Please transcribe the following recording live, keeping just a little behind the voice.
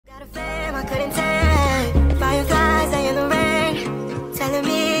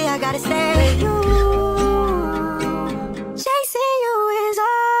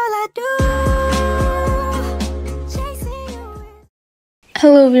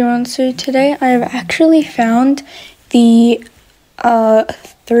everyone, so today I've actually found the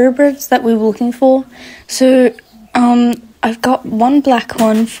thoroughbreds that we were looking for. So I've got one black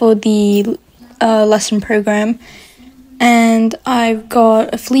one for the lesson program, and I've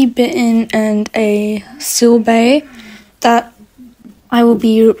got a flea bitten and a seal bay that I will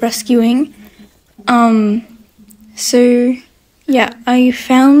be rescuing. So yeah, I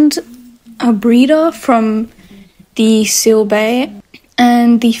found a breeder from the seal bay,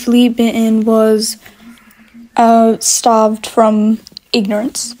 and the flea bitten was starved from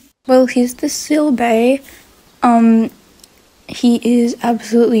ignorance. Well, here's the seal bay. He is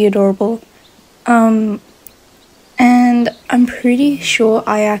absolutely adorable. And I'm pretty sure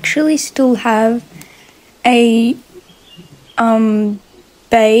I actually still have a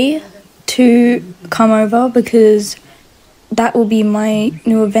bay to come over, because that will be my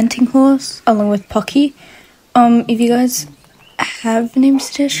new eventing horse along with Pocky. If you guys have name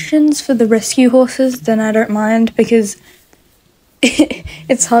suggestions for the rescue horses, then I don't mind, because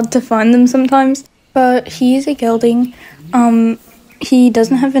it's hard to find them sometimes. But he is a gelding. He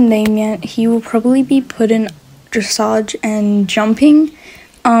doesn't have a name yet. He will probably be put in dressage and jumping.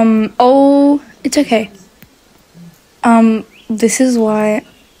 Oh, it's okay. This is why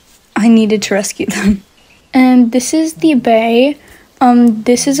I needed to rescue them. And this is the bay.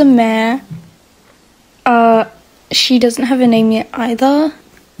 This is a mare. She doesn't have a name yet either.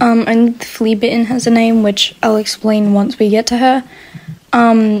 And the flea bitten has a name, which I'll explain once we get to her.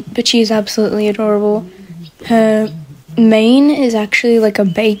 But she's absolutely adorable. Her mane is actually like a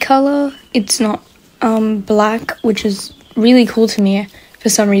bay color. It's not black, which is really cool to me for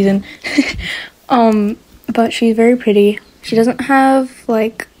some reason. But she's very pretty. She doesn't have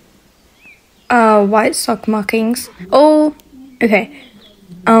like white sock markings. Oh, okay.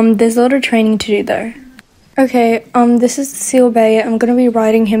 There's a lot of training to do though. Okay, this is the seal bay. I'm gonna be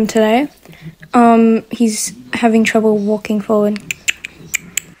riding him today. He's having trouble walking forward.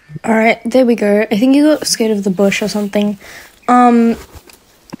 Alright, there we go. I think he got scared of the bush or something.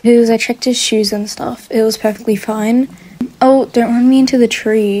 Because I checked his shoes and stuff. It was perfectly fine. Oh, don't run me into the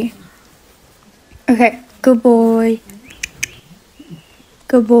tree. Okay, good boy.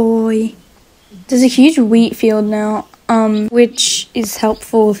 Good boy. There's a huge wheat field now, which is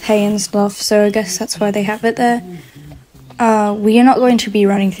helpful with hay and stuff, so I guess that's why they have it there. We are not going to be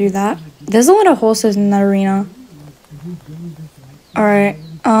running through that. There's a lot of horses in that arena. Alright,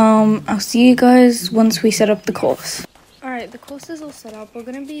 I'll see you guys once we set up the course. Alright, the course is all set up. We're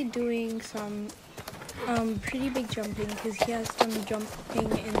going to be doing some pretty big jumping, because he has done jumping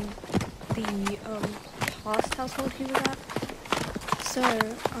in the past household he was at. So,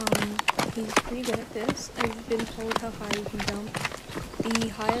 he's pretty good at this. I've been told how high you can jump. The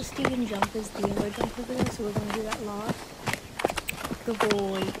highest you can jump is the yellow jump over there, so we're going to do that last. Good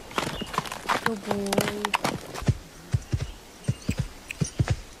boy. Good boy.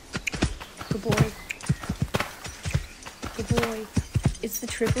 Good boy. Good boy. It's the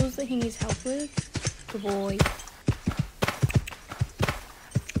triples that he needs help with. Good boy.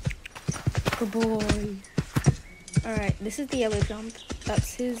 Good boy. Alright, this is the yellow jump.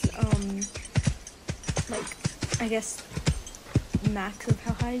 That's his, like, I guess, max of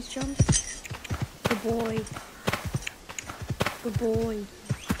how high he's jumped. Good boy. Good boy.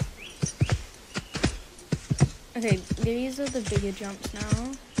 Okay, these are the bigger jumps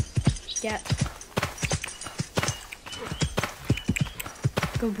now. Get.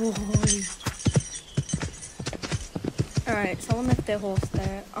 Good boy. Alright, someone left their horse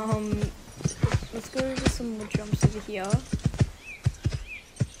there. Let's go over some more jumps over here.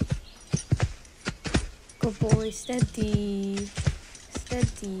 Good boy, steady.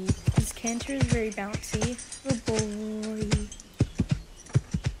 Steady. His canter is very bouncy. Good boy.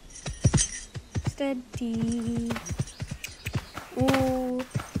 Steady. Ooh.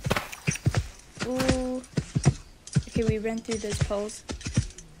 Ooh. Okay, we ran through those poles.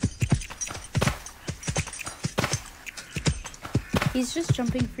 He's just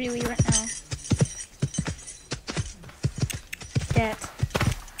jumping freely right now. Get.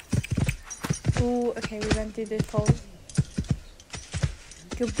 Ooh, okay, we went through this pole.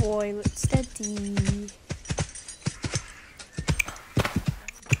 Good boy, let's steady.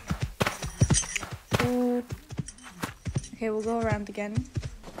 Ooh. Okay, we'll go around again.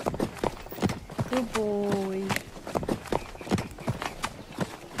 Good boy.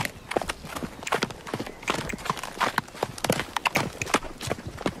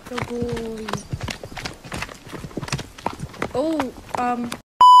 Good boy. Oh,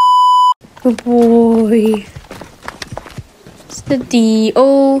 good boy. Steady.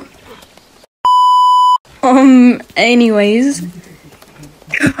 Oh. Anyways.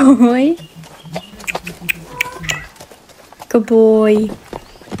 Good boy. Good boy.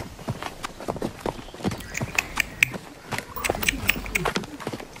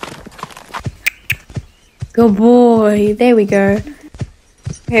 Good boy. There we go.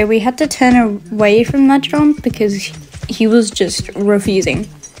 Okay, we had to turn away from that jump because he was just refusing.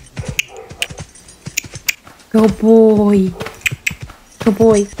 Good boy. Good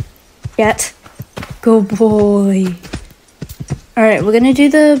boy. Get. Good boy. Alright, we're gonna do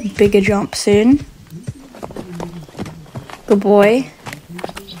the bigger jump soon. Good boy.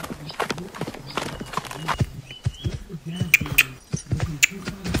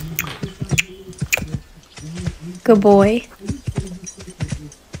 Good boy.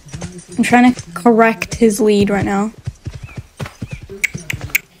 I'm trying to correct his lead right now.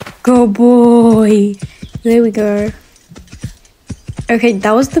 Good boy. There we go. Okay,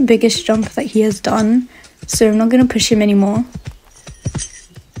 that was the biggest jump that he has done, so I'm not going to push him anymore.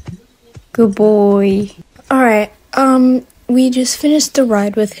 Good boy. Alright, we just finished the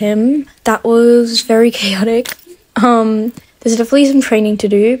ride with him. That was very chaotic. There's definitely some training to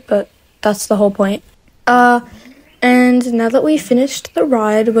do, but that's the whole point. And now that we've finished the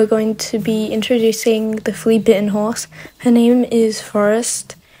ride, we're going to be introducing the flea-bitten horse. Her name is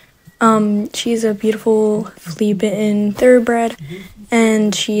Forest. She's a beautiful flea-bitten thoroughbred,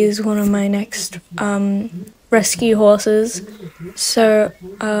 and she is one of my next rescue horses. So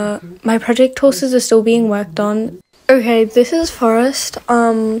my project horses are still being worked on. Okay, this is Forest.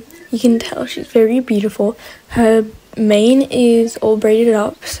 You can tell she's very beautiful. Her mane is all braided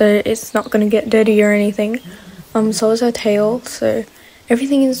up, so it's not going to get dirty or anything. So is her tail, so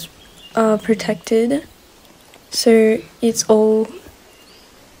everything is protected, so it's all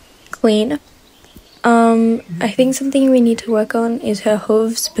clean. I think something we need to work on is her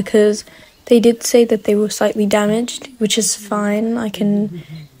hooves, because they did say that they were slightly damaged, which is fine. I can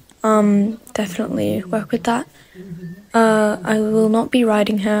definitely work with that. I will not be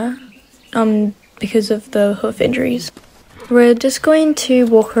riding her because of the hoof injuries. We're just going to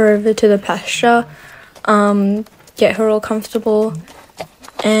walk her over to the pasture, get her all comfortable,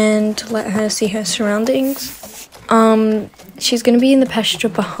 and let her see her surroundings. She's going to be in the pasture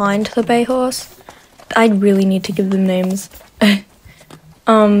behind the bay horse. I really need to give them names.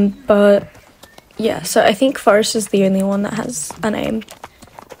 But yeah, so I think Forest is the only one that has a name.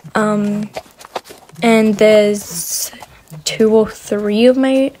 And there's 2 or 3 of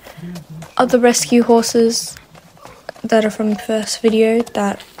my other rescue horses that are from the first video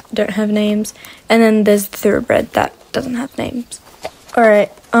that don't have names, and then there's the thoroughbred that doesn't have names.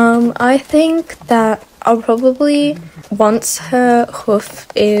 Alright, I think that I'll probably, once her hoof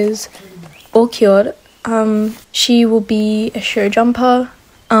is all cured, she will be a show jumper,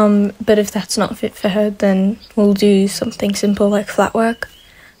 but if that's not fit for her, then we'll do something simple like flat work.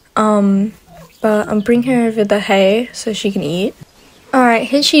 But I'm bringing her over the hay so she can eat. Alright,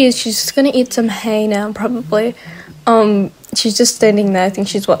 here she is. She's just gonna eat some hay now, probably. She's just standing there. I think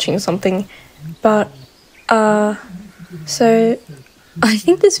she's watching something. But, so I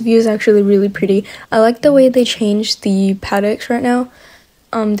think this view is actually really pretty. I like the way they changed the paddocks right now.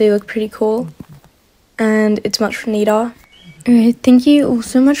 They look pretty cool. And it's much neater. Alright, thank you all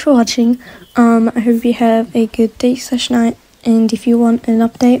so much for watching. I hope you have a good day/night. And if you want an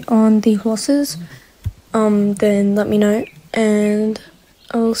update on the horses, then let me know. And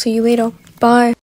I'll see you later. Bye.